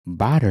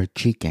Butter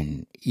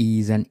chicken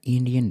is an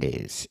Indian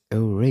dish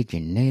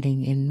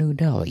originating in New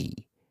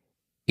Delhi.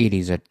 It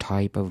is a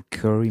type of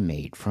curry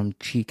made from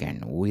chicken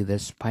with a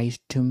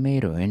spiced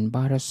tomato and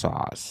butter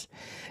sauce.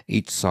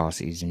 Its sauce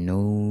is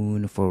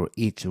known for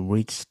its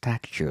rich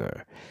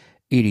texture.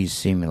 It is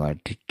similar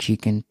to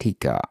chicken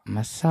tikka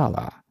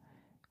masala,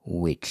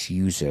 which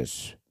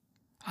uses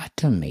a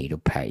tomato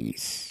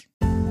paste.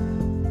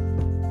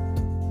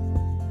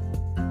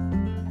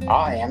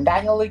 I am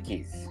Daniel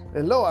Lucas.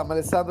 Hello, I'm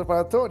Alessandro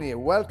Panatoni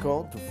and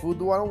welcome to Food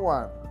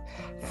 101.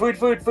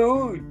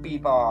 Food,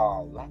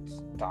 people.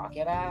 Let's talk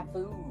about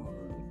food.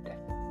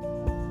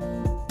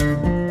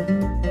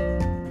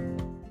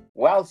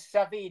 Well,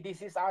 Shafi,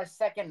 this is our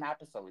second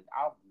episode.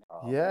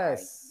 Oh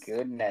Yes. my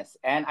goodness.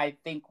 And I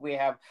think we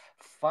have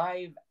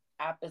 5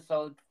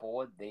 episodes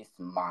for this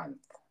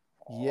month.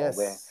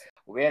 Yes.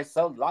 We're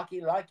so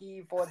lucky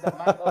for the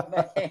month of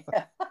May.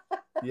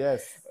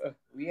 Yes.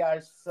 We are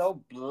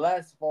so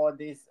blessed for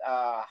this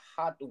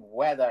hot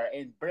weather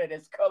in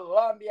British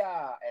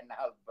Columbia and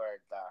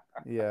Alberta.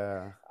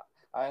 Yeah.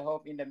 I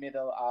hope in the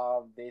middle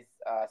of this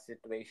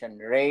situation,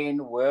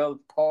 rain will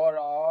pour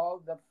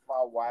all the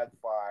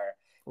wildfire.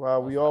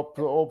 Well, we all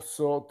hope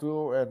so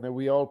too, and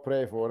we all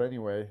pray for it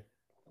anyway.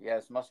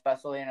 Yes, most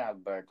especially in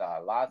Alberta.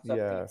 Lots of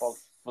people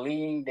Yes.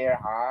 fleeing their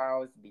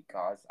house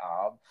because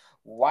of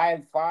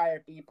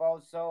wildfire,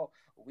 people. So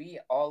we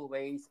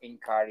always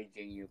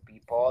encouraging you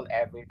people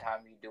every time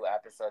we do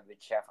episode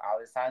with Chef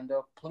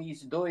Alessandro,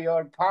 please do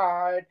your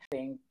part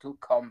thing to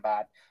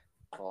combat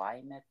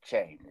climate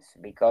change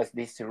because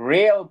these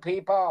real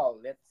people,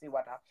 let's see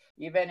what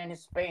even in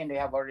Spain they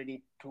have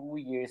already 2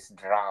 years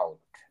drought.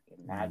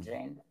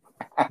 Imagine.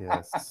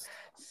 Yes.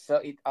 So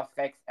it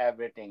affects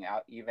everything,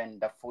 even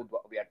the food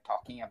what we are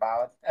talking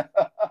about.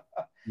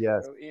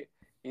 Yes.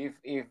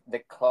 if the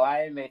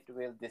climate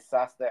will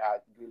disaster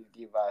will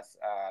give us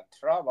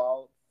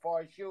trouble,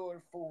 for sure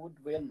food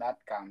will not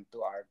come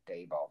to our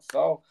table.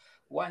 So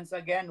once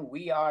again,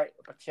 we are,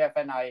 Chef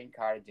and I,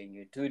 encouraging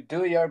you to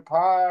do your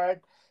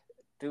part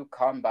to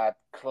combat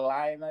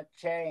climate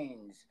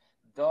change.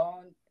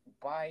 Don't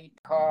buy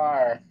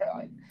car.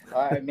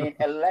 I mean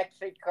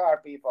electric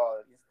car, people.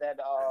 Instead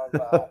of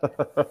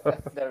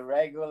the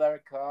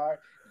regular car,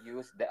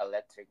 use the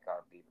electric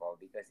car, people,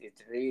 because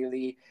it's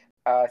really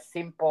a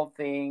simple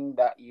thing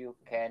that you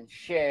can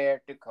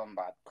share to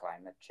combat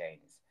climate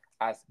change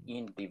as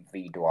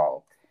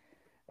individual.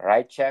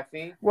 Right,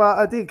 Cheffy? Well,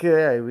 I think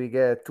we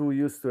get too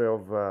used to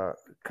of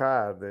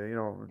car.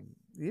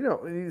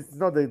 It's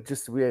not that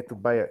just we have to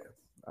buy a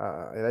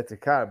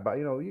electric car, but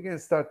you can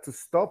start to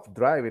stop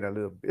driving a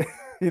little bit.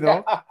 you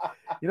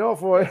know,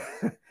 for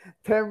Yes.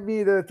 10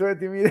 meter,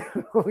 20 meter,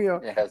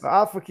 Yes.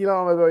 half a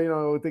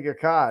kilometer, take a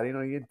car. You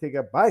can take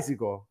a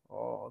bicycle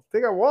or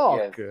take a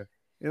walk. Yes.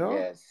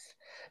 Yes.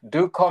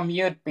 Do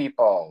commute,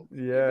 people,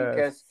 Yes,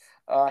 because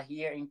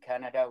here in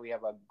Canada we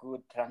have a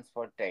good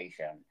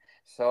transportation.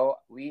 So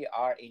we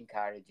are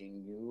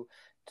encouraging you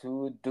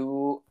to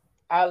do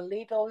a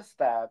little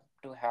step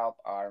to help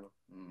our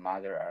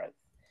Mother Earth.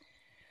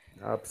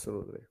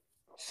 absolutely.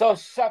 So,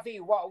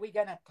 Shafi, what are we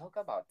gonna talk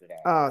about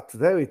today?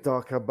 Today we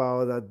talk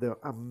about the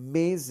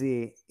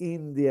amazing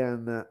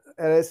Indian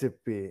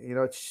recipe.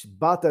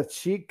 Butter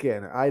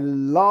chicken. I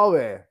love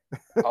it.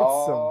 It's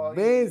Oh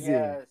amazing.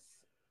 yes,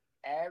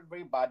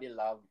 everybody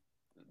loves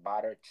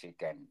butter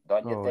chicken,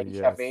 don't you Oh think,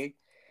 yes, Shafi?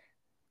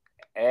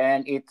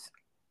 And it's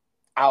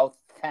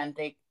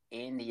authentic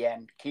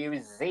Indian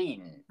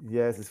cuisine.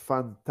 yes, it's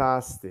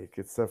fantastic.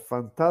 It's a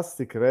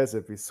fantastic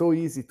recipe. So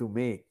easy to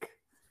make.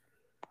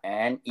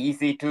 And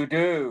easy to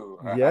do.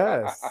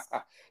 Yes.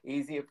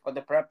 Easy for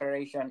the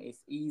preparation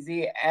is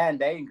easy, and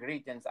the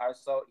ingredients are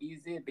so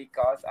easy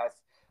because as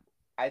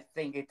I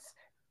think it's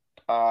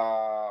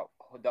uh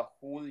the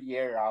whole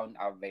year round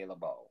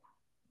available.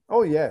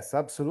 Oh yes,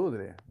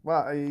 absolutely.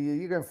 Well,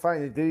 you can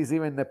find it. There is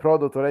even a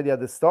product already at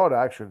the store.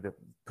 Actually, the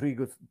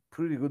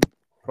pretty good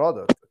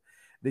product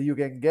that you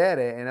can get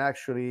it and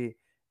actually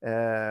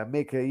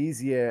make it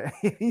easier,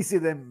 easier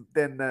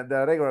than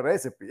the regular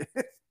recipe.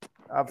 Ye-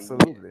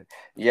 Absolutely,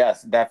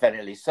 Yes,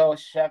 definitely. So,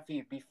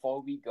 Shafi,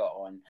 before we go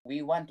on,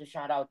 we want to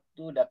shout out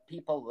to the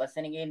people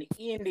listening in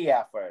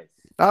India first.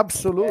 Okay,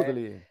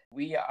 absolutely.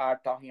 we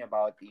are talking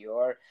about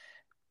your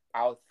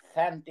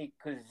authentic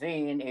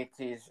cuisine. It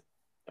is,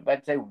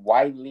 let's say,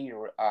 widely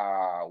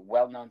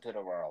well known to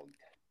the world,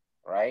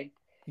 right?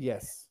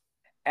 Yes.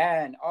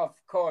 And of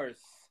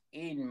course,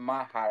 in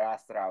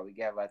Maharashtra, we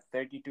have a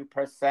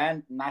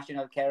 32%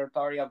 national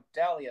territory of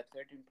Delhi at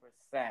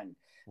 13%,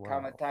 Wow.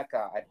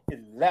 Karnataka at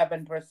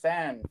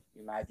 11%.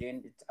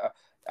 Imagine it's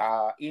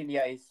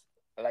India is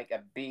like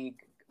a big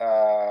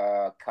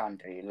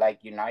country,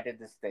 like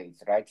United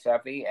States, right,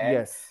 Shafi? And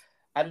Yes.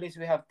 at least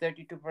we have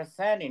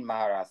 32% in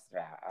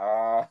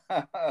Maharashtra.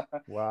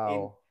 In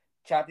Wow.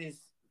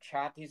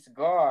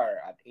 Chhattisgarh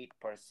at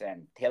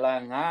 8%.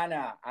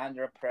 Telangana,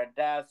 Andhra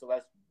Pradesh,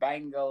 West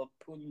Bengal,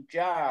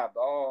 Punjab.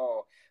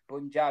 Oh,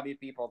 Punjabi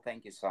people,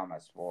 thank you so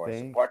much for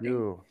Thank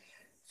you.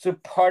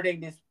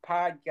 supporting this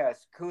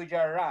podcast.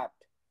 Gujarat.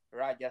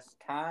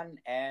 Rajasthan,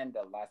 and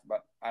the last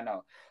but I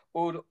know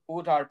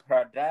Uttar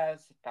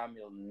Pradesh,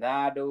 Tamil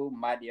Nadu,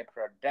 Madhya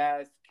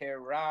Pradesh,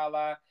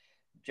 Kerala,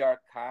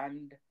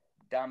 Jharkhand,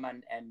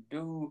 Daman and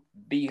Diu,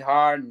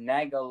 Bihar,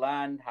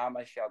 Nagaland,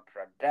 Himachal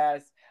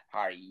Pradesh,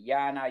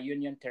 Haryana,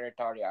 Union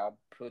Territory of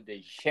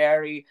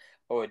Puducherry,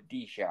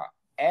 Odisha,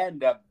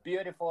 and the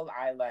beautiful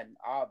island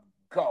of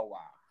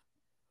Goa.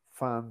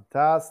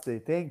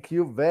 Fantastic. Thank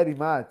you very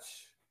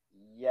much.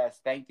 Yes,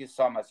 thank you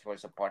so much for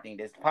supporting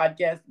this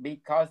podcast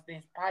because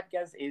this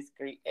podcast is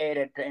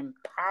created to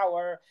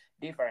empower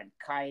different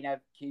kind of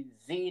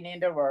cuisine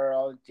in the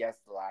world, just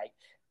like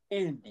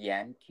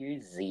Indian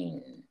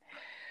cuisine.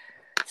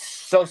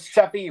 So,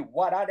 Shafi,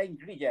 what are the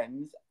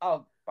ingredients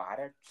of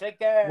butter Well,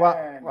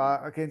 chicken?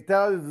 I can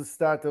tell you to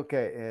start.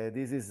 Okay,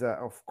 this is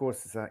of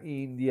course it's an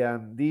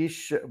Indian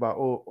dish, but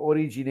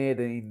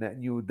originated in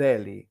New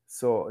Delhi,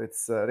 so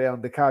it's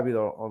around the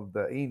capital of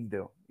the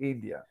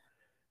India.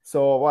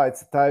 So, well,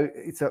 it's a type,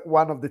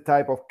 one of the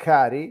type of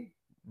curry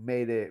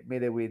made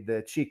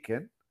with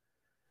chicken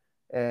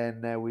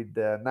and with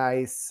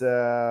nice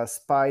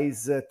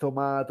spice,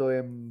 tomato,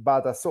 and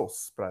butter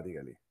sauce,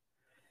 practically.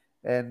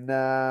 And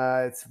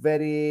it's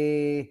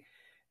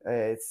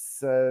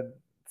a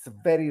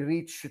very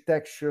rich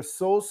texture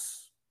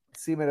sauce,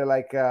 similar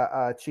like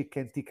a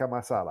chicken tikka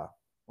masala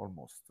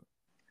almost.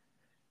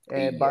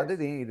 But the Yes.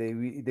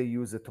 thing they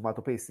use a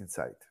tomato paste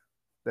inside.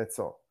 That's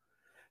all.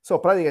 So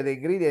practically the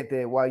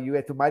ingredient while you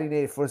have to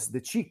marinate first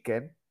the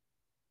chicken.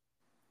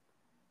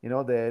 You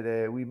know,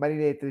 the we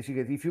marinate the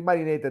chicken. If you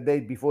marinate a day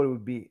before, it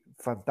would be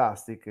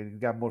fantastic. It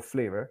got more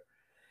flavor.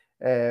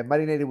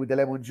 Marinated with the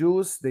lemon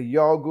juice, the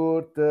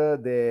yogurt,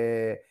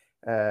 the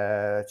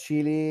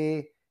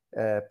chili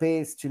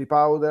paste, chili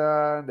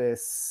powder, the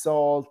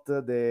salt,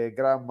 the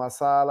gram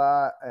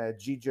masala,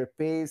 ginger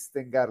paste,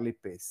 and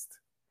garlic paste.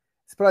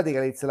 It's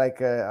practically it's like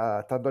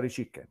a tandoori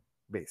chicken,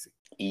 basic.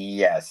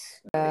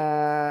 Yes.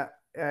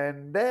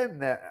 And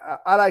then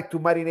I like to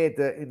marinate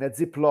in a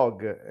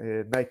Ziploc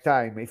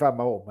nighttime if I'm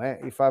at home.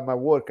 If I'm at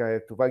work, I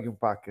have to vacuum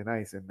pack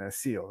nice and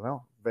seal.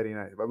 No, very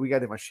nice. But we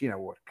got a machine at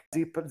work.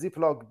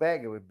 Ziploc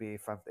bag would be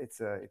fun.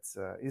 It's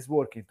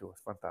working too.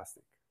 It's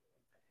fantastic.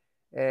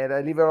 And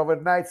I leave it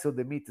overnight so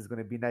the meat is going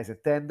to be nice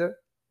and tender.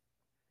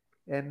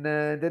 And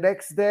the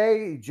next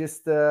day,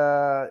 just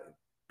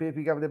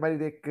pick up the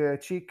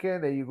marinated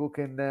chicken and you cook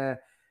in.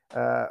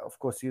 Of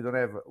course, you don't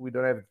have we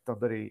don't have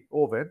tandoori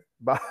oven,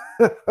 but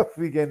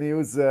we can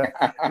use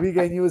we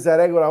can use a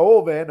regular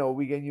oven, or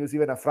we can use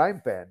even a frying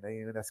pan,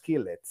 even a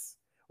skillet,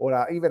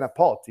 or even a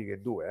pot. You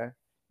can do in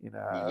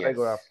a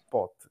regular Yes.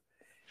 pot,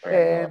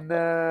 Regular and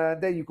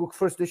pot. then you cook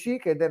first the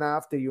chicken, then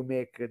after you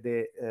make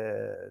the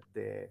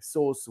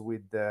sauce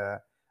with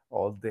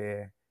all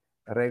the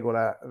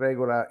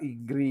regular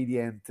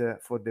ingredient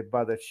for the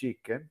butter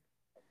chicken,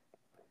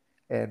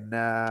 and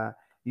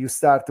you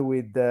start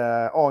with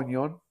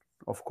onion,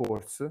 of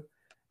course,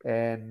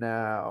 and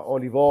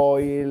olive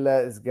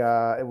oil.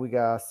 We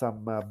got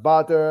some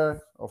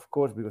butter, of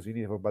course, because you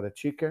need it for butter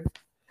chicken.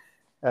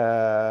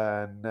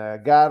 And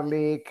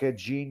garlic,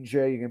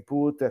 ginger. You can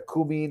put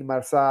cumin,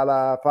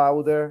 masala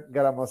powder,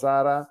 garam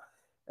masala,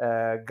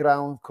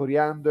 ground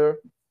coriander.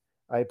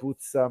 I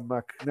put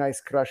some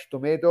nice crushed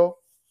tomato,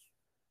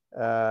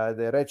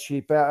 the red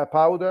chili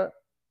powder,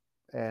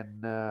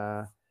 and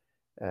a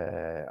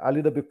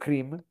little bit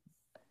cream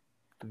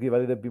to give a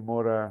little bit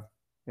more,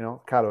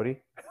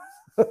 calorie.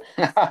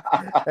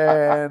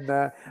 And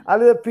a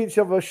little pinch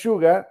of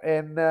sugar,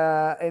 and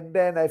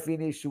then I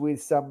finish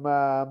with some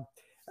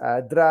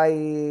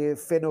dry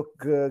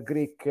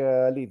fenugreek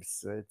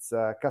leaves. It's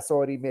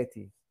kasori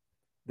meti.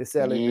 They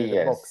sell in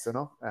the box,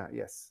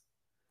 Yes.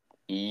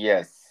 yes.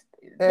 Yes.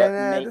 And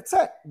That make that's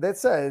it.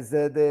 That's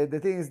it. The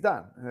thing is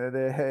done.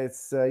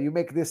 It's you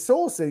make the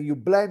sauce and you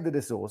blend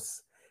the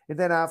sauce, and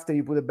then after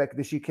you put it back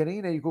the chicken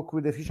in and you cook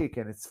with the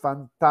chicken. It's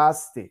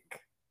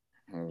fantastic.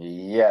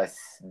 yes.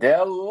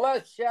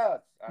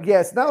 Delicious. I can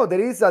Yes, now say.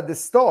 there is at the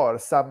store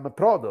some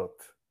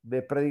product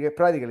that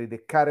practically they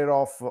carry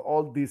off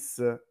all this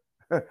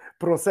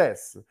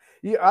process.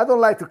 I don't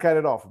like to carry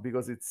it off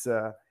because it's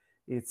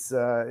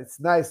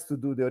nice to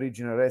do the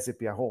original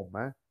recipe at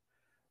home,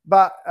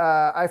 but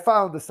I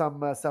found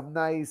some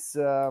nice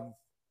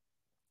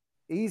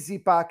easy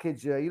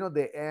package.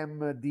 The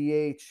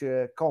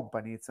MDH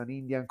company. It's an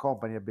Indian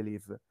company, I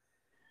believe,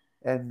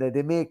 and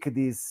they make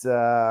this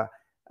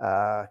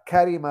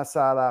curry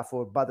masala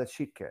for butter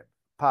chicken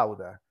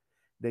powder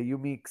that you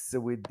mix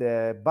with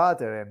the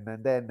butter,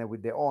 and then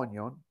with the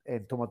onion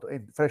and tomato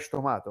and fresh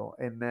tomato,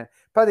 and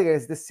practically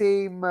it's the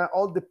same,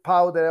 all the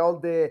powder, all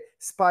the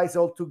spice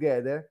all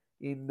together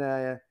in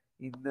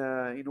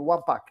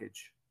one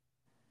package,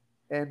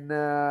 and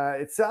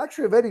it's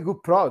actually a very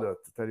good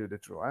product, to tell you the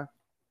truth.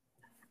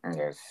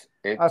 Yes.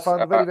 I It's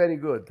found very very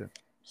good.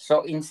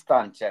 so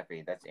instant,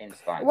 Jeffy. That's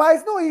instant. Well,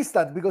 it's no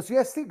instant because you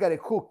have still got to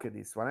cook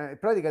this one.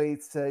 Practically,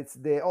 it's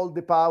the all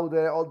the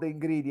powder, all the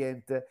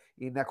ingredient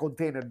in a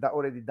container that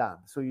already done.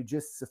 So you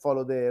just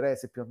follow the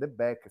recipe on the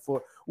back.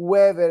 For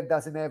whoever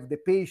doesn't have the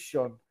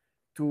patience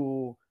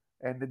to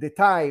and the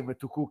time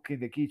to cook in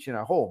the kitchen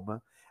at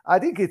home, I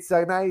think it's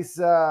a nice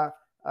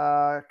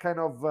kind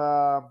of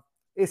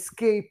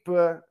escape,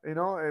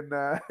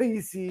 and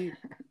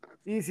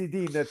easy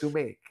dinner to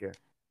make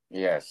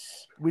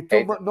Yes. with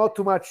It not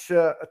too much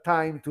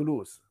time to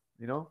lose.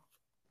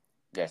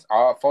 yes.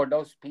 For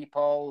those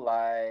people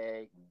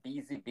like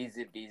busy,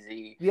 busy,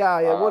 busy.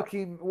 Yeah,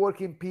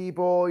 working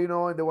people,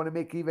 and they want to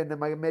make even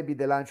maybe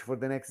the lunch for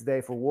the next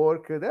day for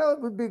work. That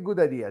would be a good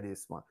idea.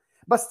 This one,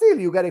 but still,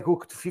 you gotta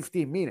cook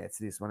 15 minutes.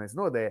 This one, it's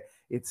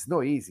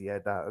not easy.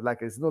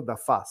 Like it's not that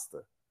fast.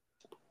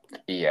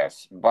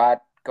 Yes,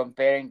 but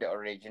comparing the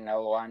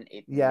original one,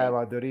 it Yeah, need.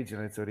 but the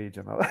original, it's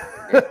original.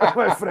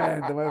 my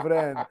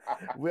friend.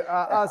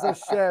 As a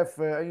chef,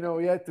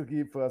 we had to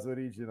keep us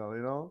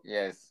original.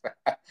 Yes,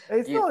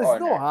 It's give not it's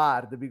not honor.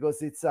 hard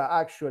because it's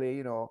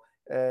actually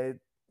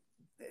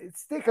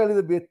it's take a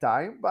little bit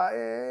time, but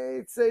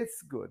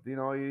it's good.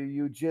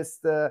 You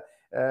just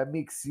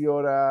mix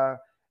your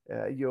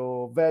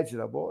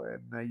vegetable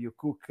and you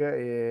cook,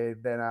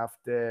 and then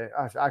after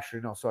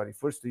actually no, sorry,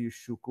 first you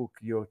should cook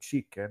your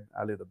chicken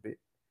a little bit,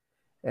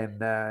 and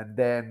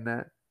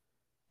then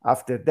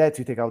after that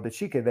you take out the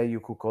chicken, then you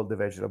cook all the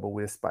vegetable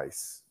with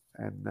spice,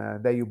 and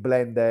then you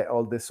blend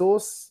all the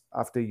sauce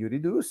after you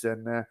reduce,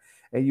 and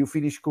you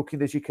finish cooking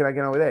the chicken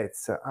again with that.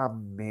 It's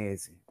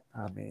amazing,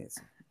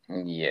 amazing.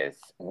 Yes,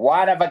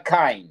 one of a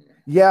kind.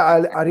 Yeah,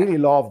 I really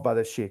love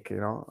butter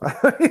chicken.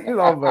 I really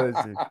love butter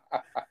chicken.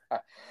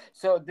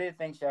 So, do you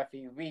think,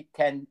 Shafi, we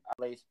can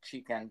place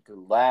chicken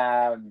to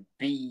lamb,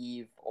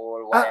 beef,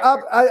 or I,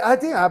 whatever? I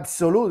think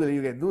absolutely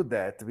you can do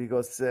that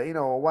because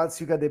once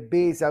you got the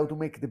base, how to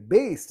make the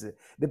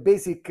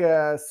basic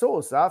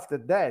sauce. After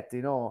that,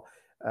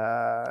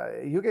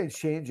 you can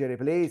change and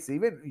replace.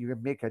 Even you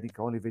can make, I think,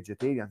 only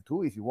vegetarian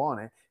too if you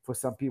want it. For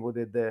some people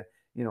that they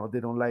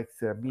don't like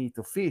meat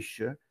or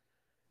fish.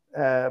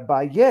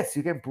 But yes,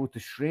 you can put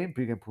shrimp,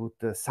 you can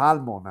put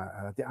salmon.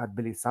 I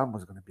believe salmon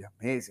is going to be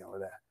amazing over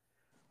there.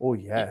 Oh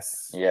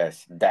yes.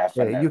 Yes, You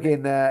definitely.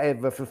 can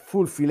have a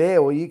full fillet,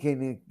 or you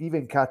can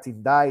even cut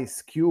in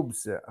dice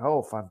cubes.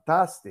 Oh,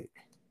 fantastic!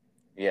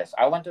 Yes,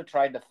 I want to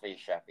try the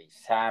fish, Shafi.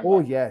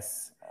 Oh Salmon.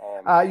 yes.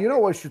 Oh my You know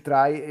goodness. what you should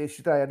try? You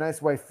should try a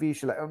nice white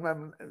fish, like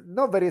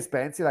not very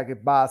expensive, like a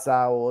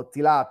basa or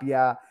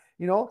tilapia.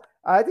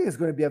 I think it's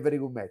going to be a very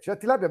good match.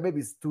 Tilapia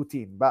maybe is too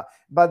thin, but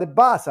the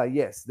basa,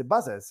 yes, the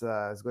basa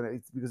is going to,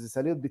 it's because it's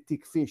a little bit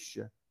thick fish.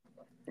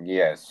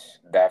 Yes,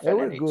 It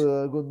will definitely.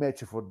 good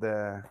match for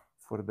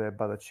the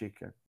butter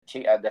chicken.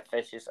 The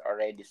fish is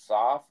already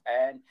soft,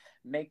 and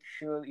make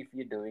sure if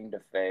you're doing the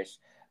fish,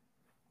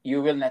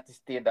 you will not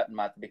stir that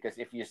much because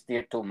if you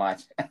stir too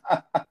much,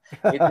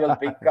 it will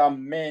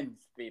become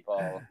mince,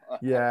 people.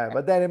 Yeah,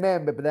 but then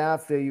remember, but then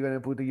after you're gonna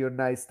put your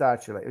nice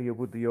touch, like you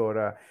put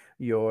your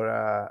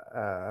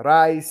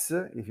rice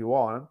if you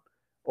want,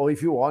 or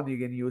if you want, you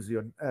can use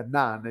your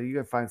naan. You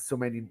can find so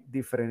many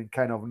different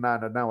kind of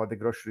naan now at the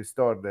grocery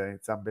store. That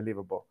it's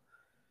unbelievable.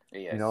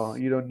 Yes.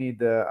 You don't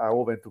need a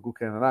oven to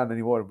cook an naan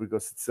anymore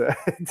because it's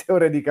they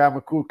already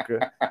come cook.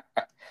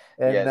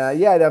 And Yes.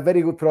 yeah, they're a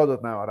very good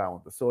product now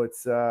around. So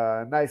it's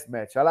a nice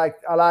match. I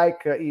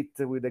like it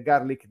with the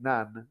garlic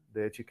naan,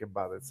 the chicken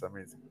butter. It's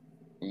amazing.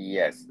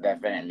 Yes,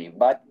 definitely.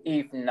 But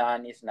if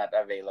none is not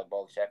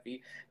available,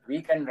 Chefy,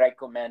 we can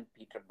recommend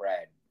pita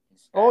bread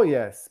Oh instead.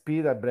 yes,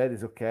 pita bread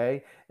is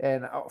okay,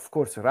 and of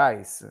course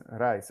rice.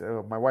 Rice.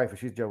 My wife,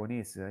 she's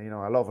Japanese.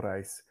 I love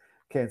rice.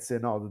 Can't say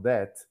no to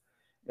that.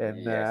 And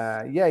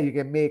Yes. yeah, you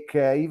can make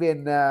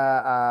even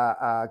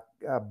a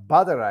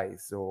butter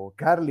rice or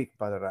garlic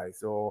butter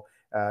rice or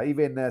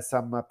even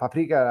some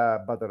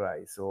paprika butter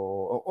rice.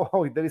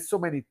 Or there is so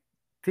many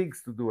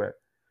things to do it.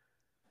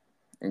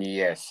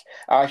 Yes.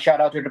 Shout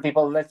out to the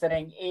people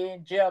listening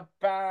in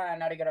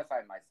Japan. Arigato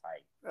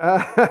gozaimasu.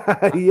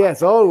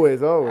 Yes,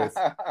 always, always.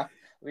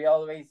 We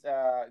always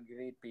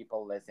greet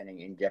people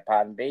listening in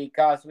Japan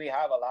because we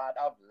have a lot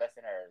of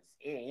listeners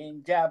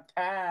in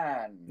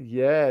Japan.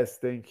 Yes,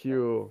 thank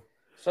you.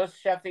 So,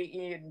 Chefy,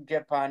 in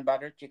Japan,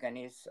 butter chicken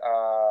is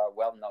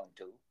well known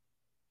too.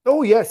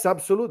 Oh yes,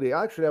 absolutely.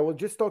 Actually, I was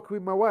just talking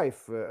with my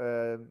wife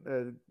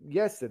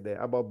yesterday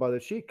about butter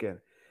chicken,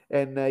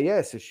 and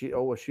yes, she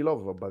loves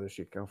butter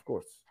chicken, of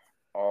course.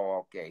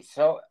 Oh, okay.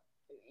 So,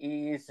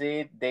 is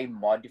it they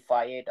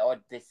modify it or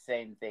the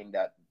same thing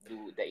that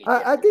do the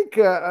I Indian do? think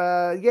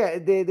yeah,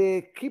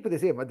 they keep the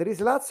same. There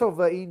is lots of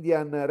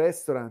Indian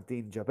restaurant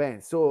in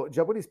Japan, so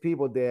Japanese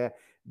people they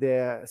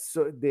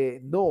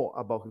know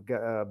about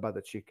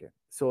butter chicken,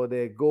 so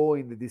they go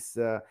in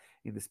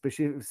the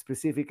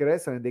specific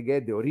restaurant, they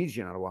get the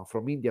original one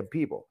from Indian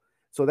people.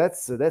 So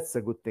that's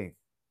a good thing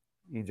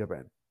in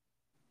Japan.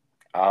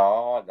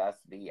 Oh, that's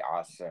be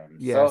awesome.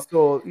 Yeah, So,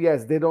 so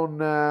yes, they don't.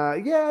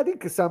 Yeah, I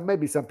think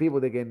maybe some people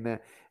they can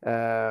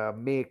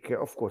make.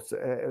 Of course,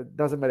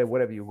 doesn't matter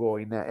wherever you go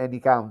in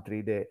any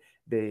country,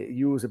 they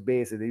use a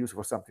base they use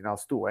for something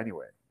else too.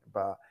 Anyway,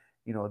 but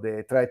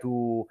they try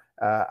to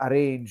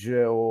arrange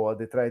or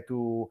they try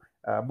to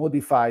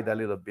modify it a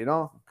little bit.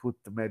 Put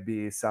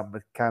maybe some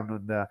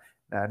kind of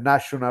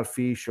national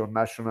fish or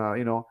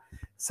national,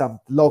 some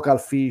local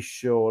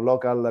fish or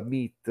local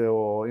meat,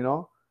 or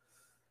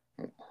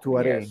to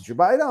arrange. Yes.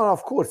 But I don't know,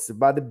 of course,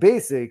 but the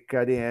basic,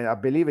 I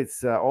believe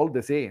it's all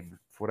the same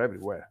for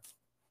everywhere.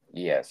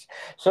 Yes.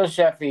 So,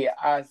 Shafi,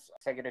 as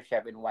executive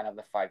chef in one of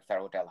the five-star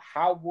hotel,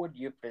 how would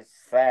you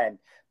present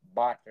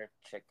butter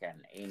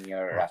chicken in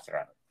your Well,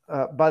 restaurant?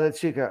 butter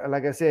chicken,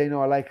 like I say,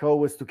 I like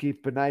always to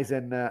keep nice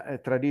and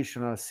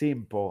traditional,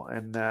 simple.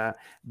 And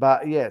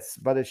but yes,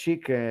 butter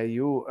chicken.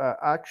 You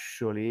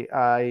actually,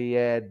 I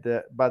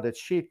had butter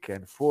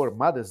chicken for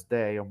Mother's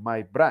Day on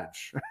my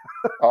branch.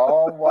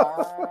 Oh,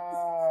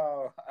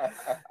 wow. That's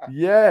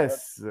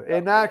Yes, and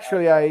something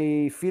actually,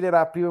 awesome. I fill it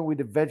up even with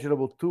the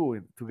vegetable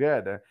too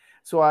together.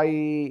 So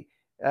I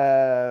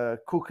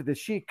cook the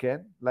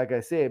chicken, like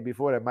I said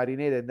before, I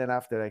marinate, and then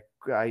after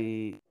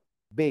I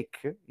bake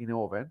in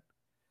oven,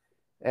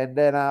 and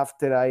then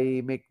after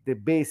I make the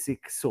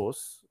basic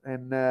sauce,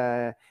 and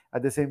at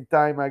the same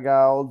time I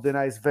got all the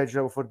nice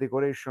vegetable for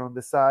decoration on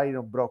the side,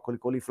 broccoli,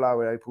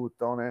 cauliflower I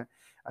put on it.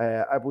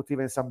 I put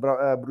even some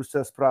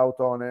Brussels sprout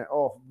on it.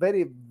 Oh,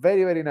 very,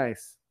 very, very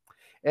nice.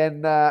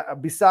 And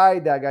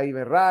beside, I got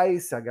even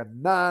rice, I got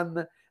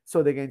naan,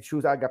 so they can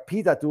choose. I got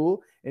pita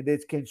too, and they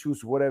can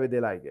choose whatever they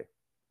like. It.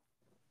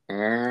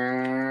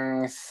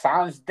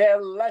 Sounds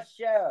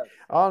delicious.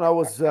 Oh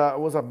no, it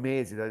was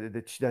amazing.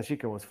 The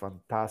chicken was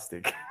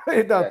fantastic.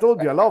 And I Yes.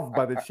 told you I love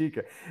butter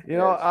chicken.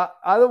 Yes.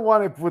 I don't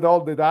want to put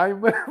all the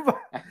time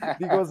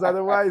because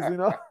otherwise,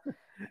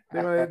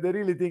 they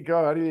really think,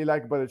 oh, I really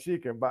like butter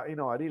chicken. But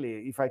I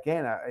really, if I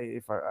can,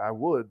 if I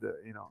would,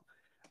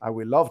 I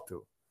would love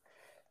to.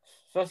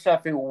 So,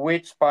 Shafi,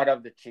 which part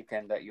of the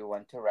chicken that you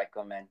want to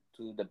recommend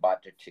to the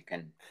butter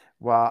chicken?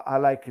 Well, I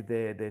like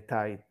the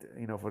tight,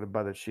 for the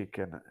butter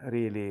chicken,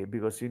 really,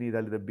 because you need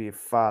a little bit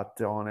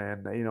fat on it,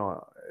 and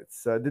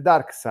it's the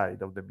dark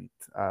side of the meat.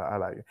 I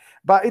like it,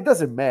 but it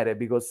doesn't matter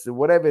because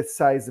whatever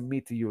size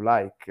meat you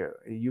like,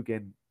 you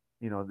can,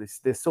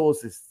 the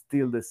sauce is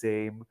still the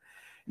same.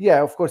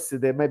 Yeah, of course,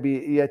 there maybe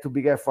you have to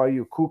be careful how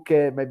you cook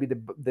it. Maybe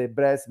the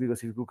breast, because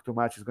if you cook too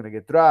much, it's gonna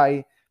get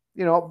dry.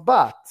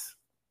 But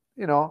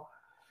you know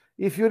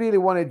if you really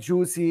want a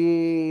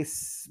juicy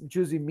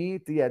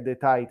meat, yeah, the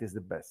tight is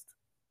the best.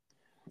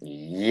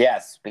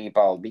 Yes,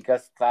 people,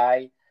 because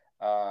Thai,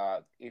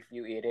 if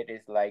you eat it,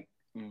 is like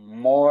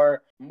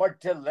more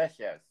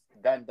delicious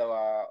than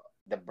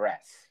the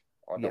breast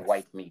or the Yes.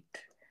 white meat.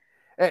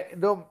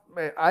 No,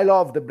 I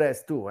love the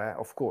breast too,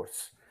 of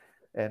course.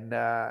 And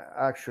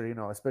actually,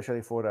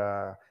 especially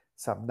for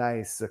some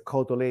nice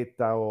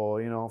cotoletta,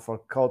 or, for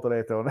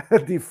cotoletta or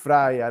deep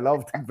fry, I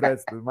love the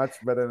breast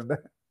much better than the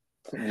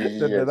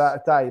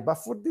Yes. thigh. But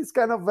for this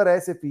kind of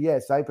recipe,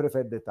 yes, I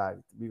prefer the thigh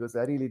because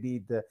I really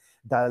need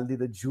that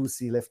little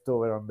juicy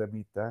leftover on the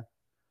meat.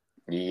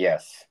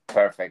 Yes,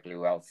 perfectly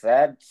well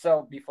said.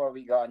 So before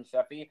we go on,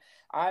 Shafi,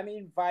 I'm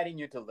inviting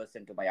you to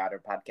listen to my other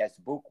podcast,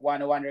 Book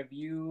 101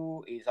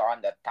 Review, is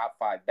on the top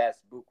five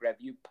best book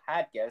review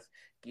podcasts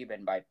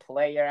given by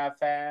Player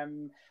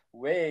FM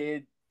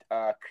with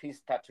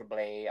Christopher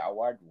Blay,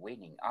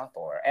 award-winning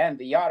author and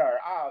the author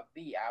of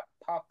the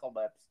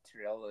Apocalypse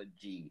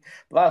trilogy.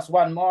 Plus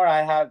one more,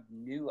 I have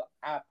new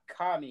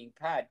upcoming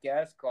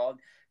podcast called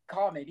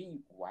Comedy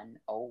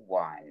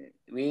 101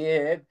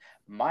 with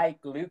Mike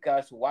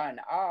Lucas, one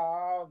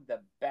of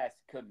the best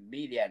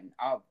comedian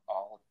of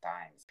all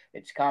times.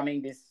 It's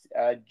coming this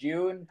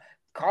June.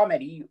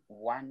 Comedy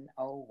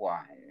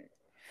 101.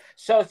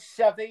 So,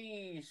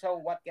 Shafi, so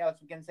what else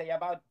we can say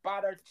about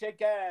butter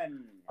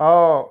chicken?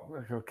 Oh,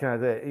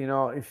 okay.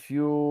 If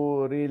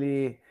you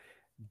really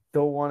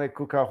don't want to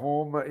cook at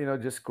home,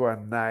 just go a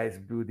nice,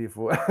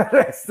 beautiful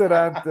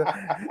restaurant,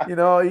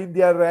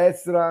 Indian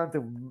restaurant,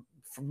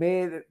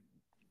 made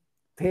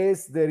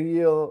taste the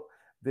real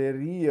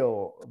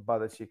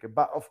butter chicken.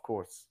 But of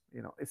course,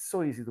 it's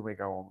so easy to make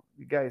at home.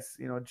 You guys,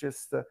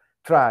 just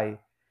try,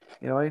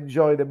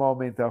 enjoy the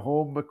moment at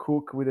home,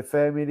 cook with the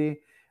family,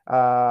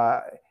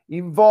 uh,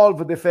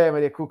 involve the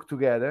family, cook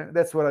together.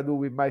 That's what I do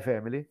with my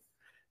family,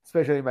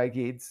 especially my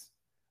kids.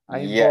 I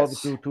involve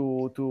Yes.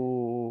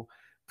 to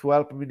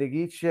help me in the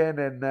kitchen,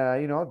 and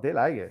they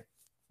like it.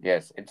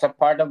 Yes, it's a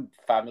part of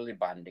family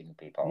bonding,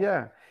 people.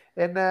 Yeah,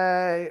 and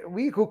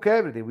we cook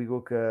everything. We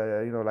cook,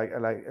 like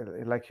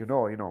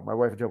my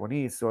wife is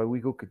Japanese, so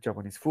we cook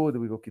Japanese food.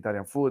 We cook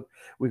Italian food.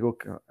 We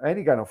cook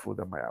any kind of food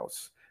in my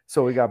house.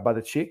 So we got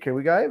butter chicken.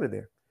 We got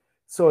everything.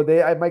 So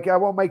I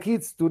want my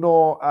kids to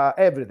know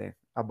everything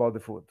about the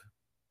food.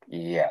 You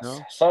Yes.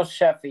 know? So,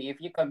 Shafi,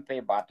 if you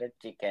compare butter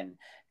chicken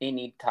in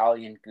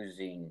Italian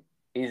cuisine,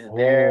 is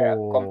there a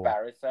Oh,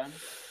 comparison?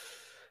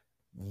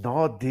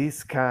 not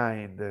this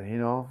kind,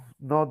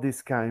 not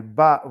this kind.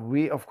 But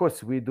of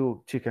course, we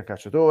do chicken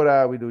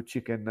cacciatora, we do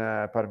chicken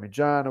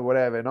parmigiano,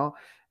 whatever, no?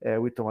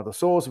 With tomato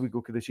sauce, we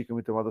cook the chicken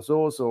with tomato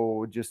sauce,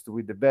 or just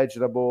with the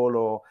vegetable,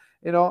 or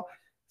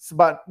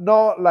but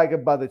not like a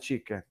butter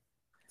chicken.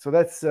 So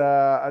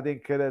I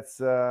think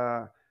that's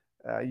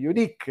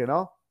unique,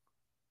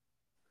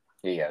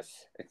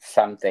 Yes, it's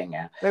something.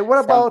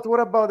 What Some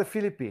about the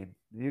Philippines?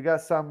 You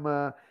got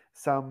some.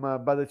 some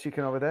butter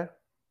chicken over there?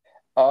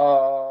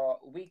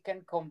 We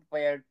can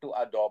compare to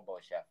adobo,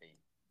 Shafi.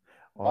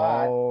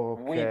 But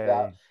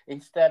without Okay.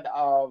 instead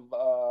of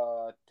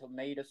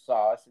tomato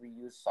sauce, we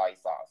use soy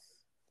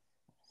sauce.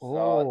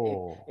 So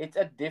Oh, it's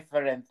a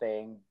different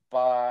thing,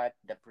 but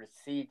the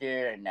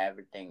procedure and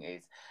everything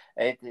is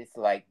it is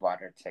like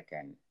butter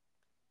chicken.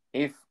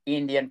 If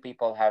Indian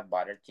people have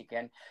butter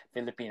chicken,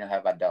 Filipino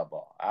have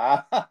adobo.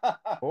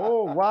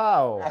 oh,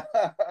 wow.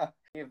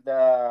 If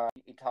the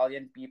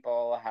Italian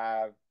people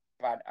have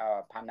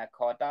panna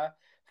cotta,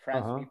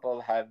 French Uh-huh.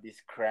 people have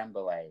this creme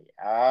brulee.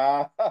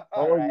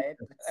 Oh, Right?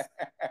 yes.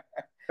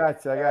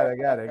 Gotcha. I got it. I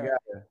got it. I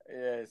got it.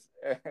 Yes.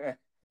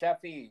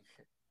 Shafi,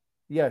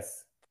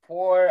 Yes.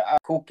 for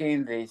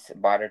cooking this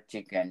butter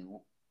chicken,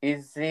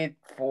 is it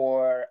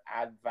for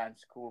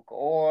advanced cook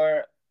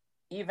or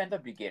even the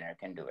beginner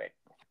can do it?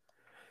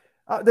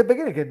 The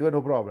beginner can do it,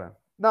 no problem.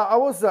 Now, I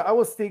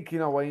was thinking,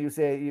 when you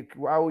say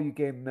how you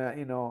can,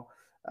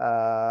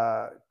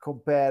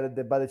 compare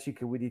the butter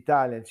chicken with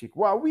Italian chicken.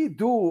 Well, we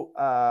do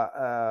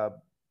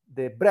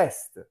the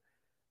breast,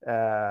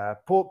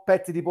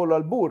 petti di pollo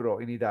al burro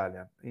in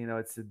Italian.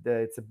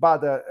 It's a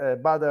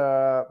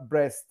butter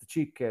breast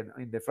chicken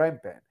in the frying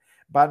pan,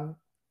 but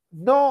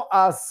not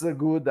as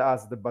good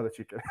as the butter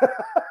chicken.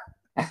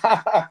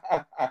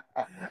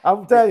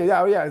 I'm telling you,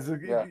 yeah, yeah,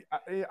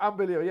 Yeah.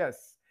 unbelievable.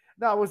 Yes.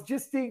 No, I was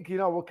just thinking,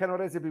 what kind of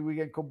recipe we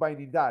can combine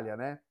in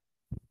Italian, eh?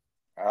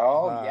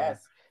 Oh But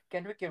yes.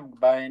 Can we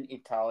combine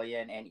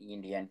Italian and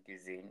Indian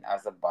cuisine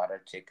as a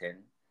butter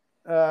chicken?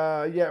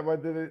 yeah,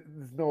 but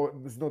it's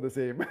not the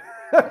same.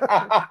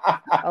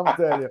 I'm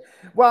telling you.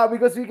 Well,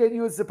 because we can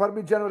use the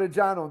Parmigiano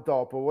Reggiano on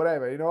top or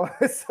whatever,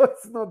 so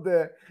it's not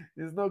gonna,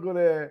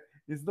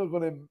 it's not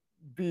gonna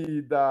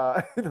be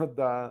the,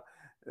 the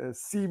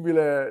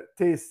similar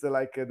taste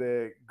like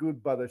the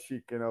good butter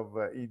chicken of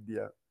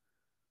India.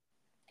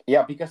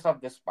 Yeah, because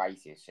of the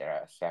spices,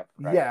 chef,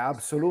 right? Yeah,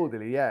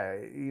 absolutely. Yeah,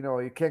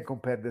 you can't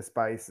compare the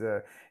spice.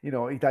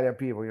 Italian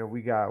people.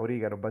 We got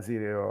oregano,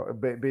 basil,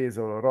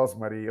 basil,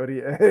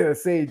 rosemary,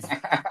 sage.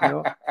 You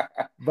know,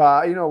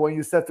 but when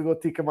you start to go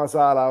tikka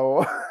masala,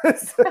 or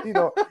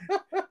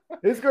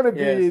it's gonna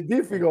be Yes.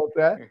 difficult,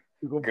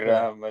 to compare.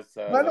 Gram But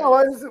masala, no,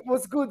 it yes.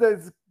 was good.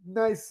 It's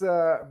nice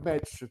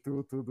match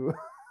to do.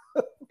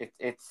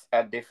 It's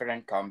a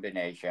different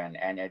combination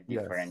and a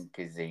Yes. different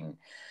cuisine.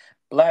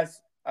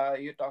 Plus,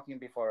 you're talking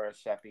before,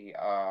 Shafi,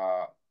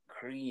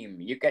 cream.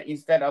 You can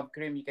instead of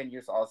cream, you can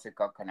use also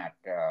coconut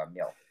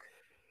milk.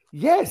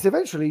 Yes,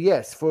 eventually,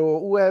 yes. For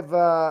who have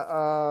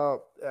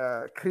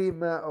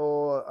cream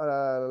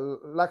or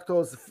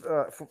lactose,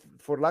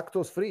 for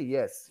lactose free,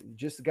 yes. You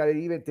just gotta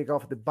even take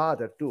off the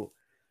butter too,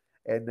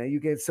 and you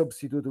can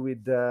substitute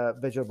with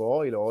vegetable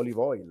oil or olive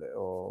oil,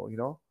 or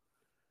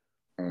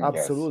Yes.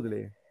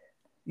 absolutely.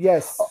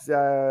 Yes,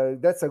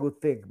 that's a good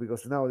thing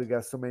because now we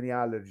got so many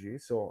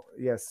allergies. So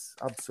yes,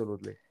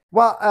 absolutely.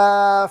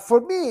 Well,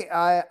 for me,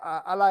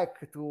 I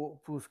like to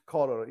put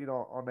color,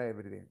 on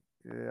everything.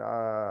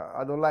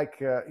 I don't like,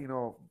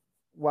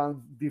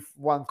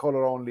 one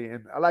color only,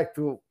 and I like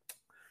to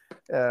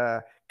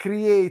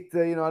create,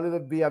 a little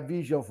bit a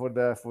vision for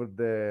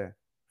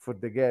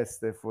the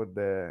guest, for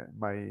the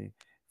my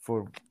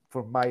for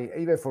my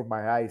even for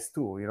my eyes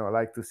too. I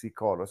like to see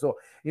color. So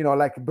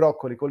like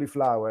broccoli,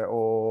 cauliflower,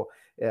 or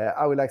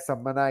I would like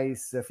some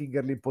nice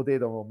fingerling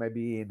potato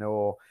maybe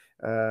or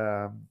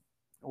um,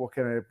 what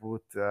can I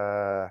put?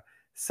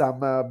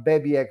 Some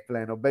baby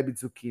eggplant or baby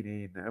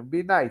zucchini in. It'd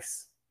be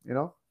nice, you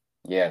know.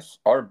 Yes.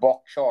 Or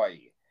bok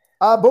choy.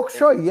 Bok If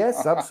choy,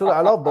 yes, absolutely.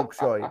 I love bok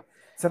choy.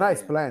 It's a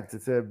nice yeah, plant.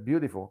 It's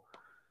beautiful.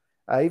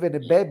 Even a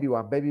yeah, baby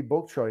one, baby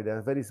bok choy,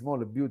 they're very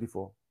small and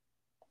beautiful.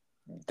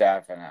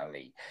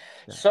 definitely.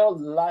 Yeah. So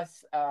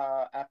last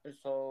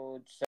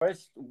episode,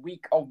 first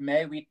week of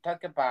May, we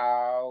talk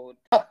about.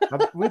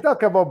 We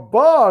talk about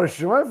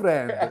borscht, my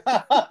friend.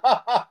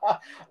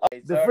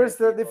 Okay, sorry,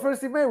 The people.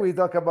 first email we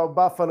talk about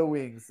buffalo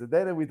wings.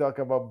 Then we talk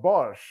about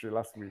borscht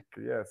last week.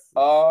 Yes,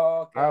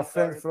 our Okay,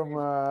 friends sorry, from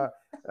people.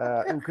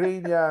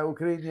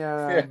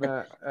 Ukrainian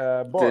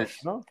borscht,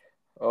 This. no?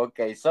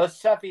 Okay, so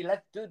Shafi,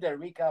 let's do the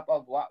recap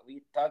of what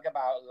we talked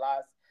about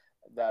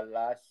the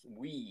last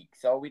week.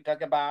 So we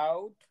talked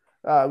about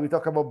We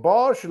talk about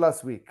borscht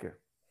last week.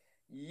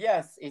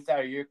 yes, it's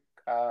our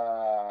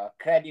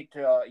credit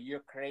to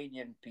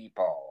Ukrainian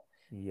people.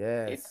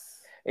 It's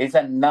Yes. it's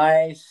a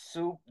nice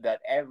soup that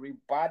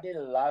everybody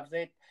loves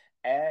it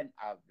and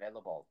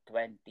available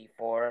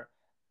 24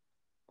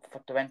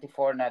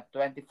 not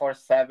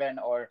 24/7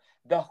 or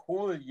the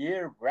whole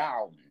year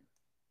round.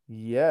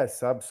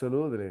 Yes,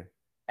 absolutely.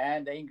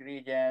 And the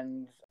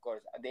ingredients, of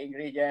course, the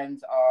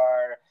ingredients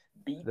are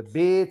The beets.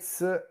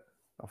 beets,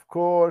 of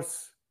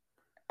course.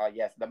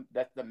 Yes,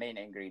 that's the main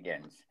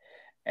ingredients,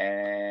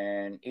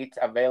 and it's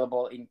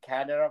available in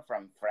Canada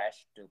from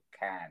fresh to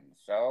canned.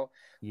 So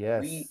we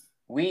Yes.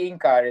 we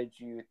encourage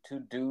you to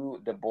do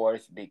the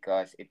boards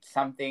because it's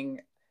something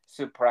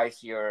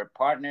surprise your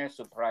partner,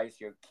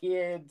 surprise your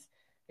kids.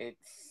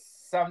 It's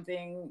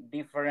something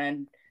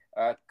different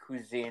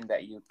cuisine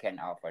that you can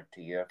offer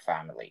to your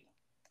family.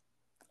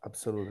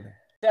 Absolutely.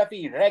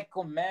 Steffi,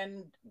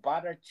 recommend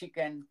butter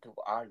chicken to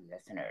our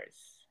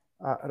listeners.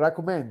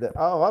 Recommend.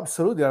 Oh,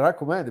 absolutely, I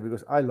recommend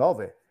because I love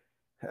it.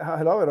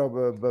 I love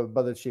it,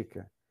 butter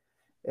chicken.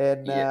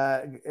 And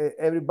Yes,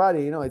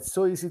 everybody, it's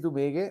so easy to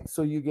make it.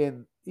 So you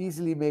can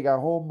easily make a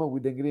home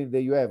with the ingredient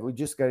that you have. We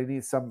just gotta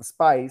need some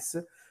spice,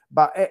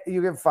 but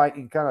you can find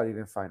in Canada. You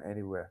can find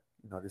anywhere.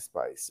 The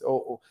spice.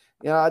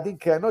 I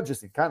think not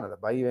just in Canada,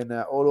 but even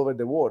all over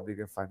the world, you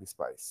can find the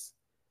spice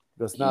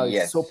because now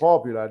it's so yes,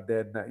 popular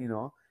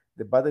that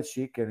the butter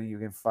chicken you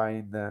can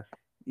find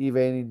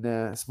even in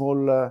a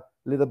small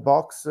little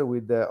box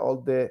with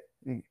all the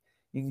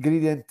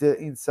ingredient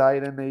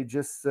inside, and they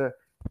just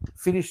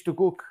finish to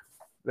cook.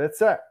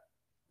 That's it.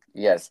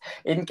 yes.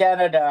 In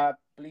Canada,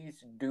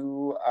 please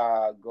do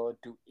go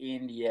to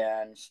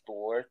Indian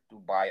store to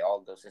buy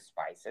all those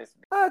spices.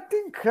 I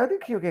think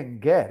you can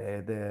get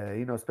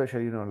it,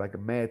 especially like a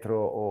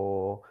Metro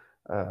or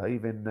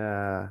even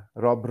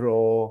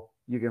Robro.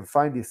 You can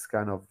find this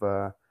kind of.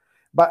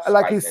 But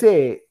like you Spices.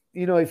 say,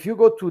 if you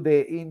go to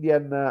the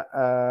Indian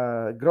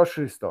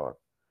grocery store,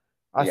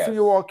 as soon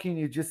you Yes. walk in,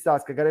 you just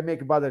ask, "I gotta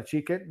make butter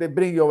chicken." They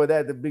bring you over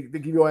there. They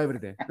give you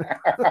everything.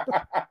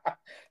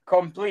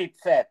 Complete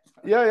set.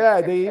 Yeah,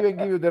 yeah. They even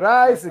give you the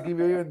rice. They give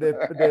you even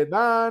the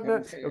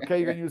naan. Okay,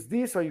 you can use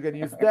this or you can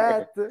use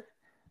that.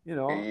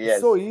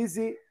 It's so Yes.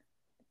 easy.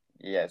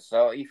 Yes.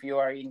 So if you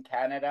are in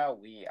Canada,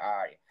 we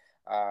are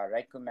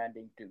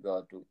recommending to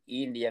go to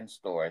Indian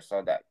stores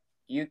so that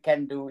you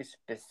can do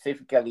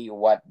specifically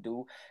what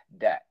do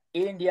the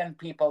Indian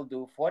people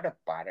do for the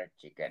butter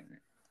chicken.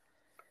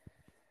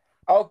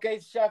 Okay,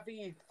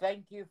 Shafi,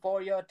 thank you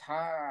for your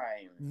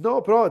time.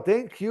 No problem.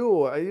 Thank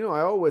you.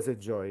 I always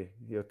enjoy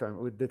your time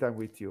with the time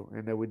with you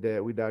and with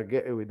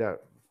our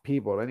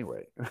people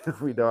anyway,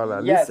 with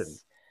our listening.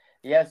 Yes.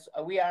 Yes,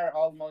 we are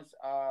almost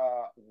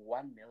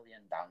 1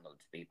 million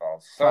downloads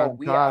people. So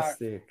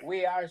Fantastic.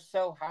 we are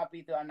so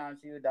happy to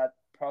announce you that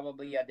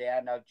probably at the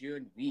end of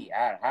June we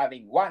are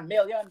having 1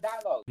 million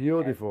downloads. And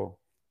Beautiful.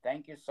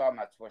 thank you so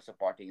much for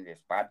supporting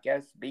this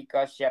podcast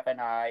because Chef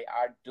and I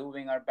are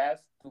doing our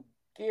best to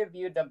give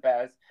you the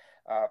best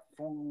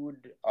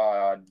food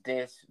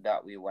dish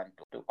that we want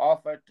to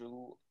offer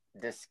to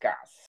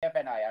discuss. Chef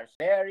and I are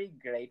very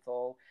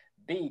grateful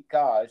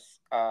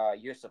because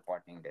you're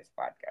supporting this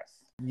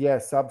podcast.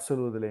 Yes,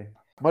 absolutely.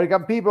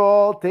 Morrigan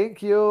people,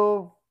 thank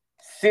you.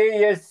 See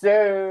you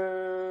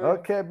soon.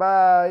 Okay,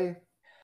 bye.